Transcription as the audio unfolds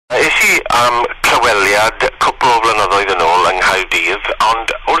am clyweliad cwpl o flynyddoedd yn ôl yng Nghaerdydd, ond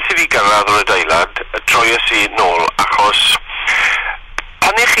wrth i fi gyrraedd o'r adeilad, troies i nôl achos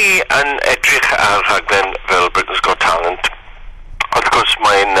pan i chi yn edrych ar rhaglen fel Britain's Got Talent, wrth gwrs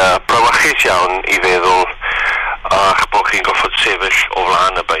mae'n brawychus iawn i feddwl a'ch bod chi'n goffod sefyll o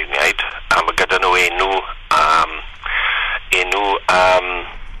flaen y beirniaid, a mae gyda nhw enw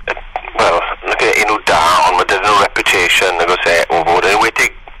da, ond mae gyda nhw reputation o fod yn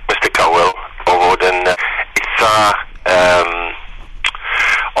wedig Mr Cowell, o fod yn eitha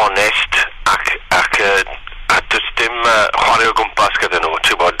onest ac does dim chwarae o gwmpas gyda nhw,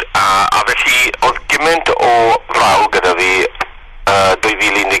 ti'n bod, a felly oedd gymaint o fraw gyda fi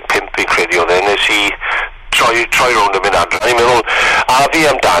 2015 fi'n credu oedd nes i troi rownd yn mynd adra. Ni'n meddwl, a fi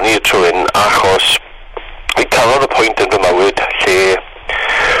amdani y trwy'n achos fi cyrraedd y pwynt yn fy mywyd lle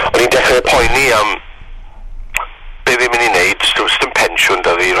o'n i'n dechrau poeni am be fi'n mynd i wneud, sdim pensiwn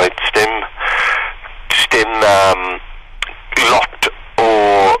da fi, right? Sdim lot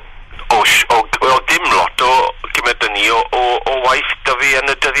dim lot o gymaint ni o waith da fi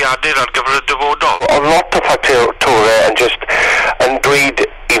yn y dyddiadur ar gyfer y dyfodol. Oedd lot o ffactorau yn dweud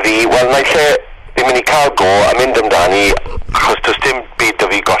i fi, wel, naill fi'n mynd i cael go a mynd amdani achos does dim byd da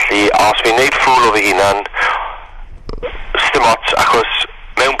fi golli, a os fi'n neud ffwl o fi hunan, sdim ots, achos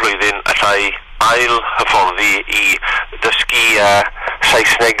mewn blwyddyn allai ail hyfforddi i dysgu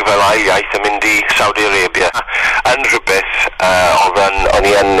Saesneg fel ail iaith yn mynd i Saudi Arabia yn rhywbeth o'n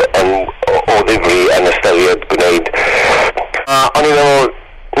i yn o ddifri yn ystyried gwneud. O'n i'n meddwl,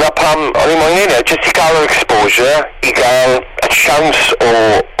 na pam, o'n i'n moyn jyst i gael yr exposure, i gael y siawns o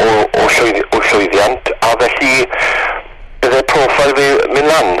llwyddiant, a felly bydde profil fi mynd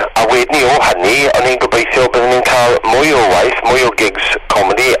lan, a wedyn o hynny, o'n i'n gobeithio byddwn ni'n cael mwy o waith, mwy o gigs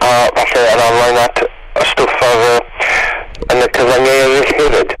comedy, a falle yn arwain at y stwff yn y cyfryngau eraill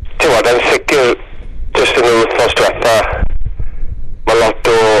hefyd. Ti'n wad, yn sicr, jyst yn yr wythnos diwetha, mae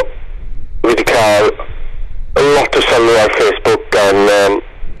lot o, wedi cael lot o sylw ar Facebook gan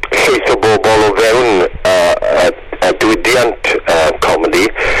llwyth o bobl o fewn diwydiant comedy.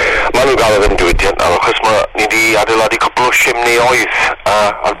 Maen nhw'n gael yn diwydiant nawr, achos ni wedi adeiladu cwpl o shimni oedd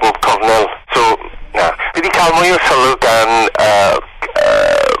ar bob cofnel. So, na, fi wedi cael mwy o sylw gan,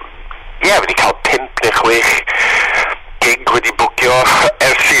 fi wedi cael 5 neu 6 gig wedi bwcio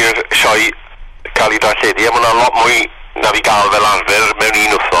ers i'r sioe cael ei darlledu, a mae yna lot mwy na fi gael fel arfer mewn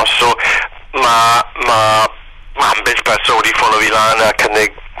un wythnos. So, mae ambell person wedi ffono fi lan a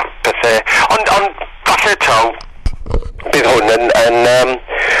cynnig pethau, ond falle taw bydd hwn yn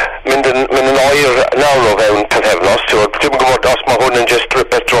mynd yn oer nawr o fewn pethefnos. Dwi'n gwybod os mae hwn yn just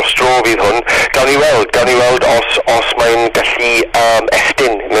rhywbeth dros dro fydd hwn. Gawn ni weld os mae'n gallu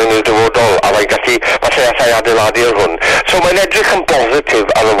estyn mewn i'r dyfodol, a mae'n gallu falle allai adeiladu'r hwn. So mae'n edrych yn positif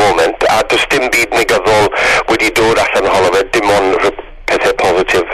ar y foment, a does dim byd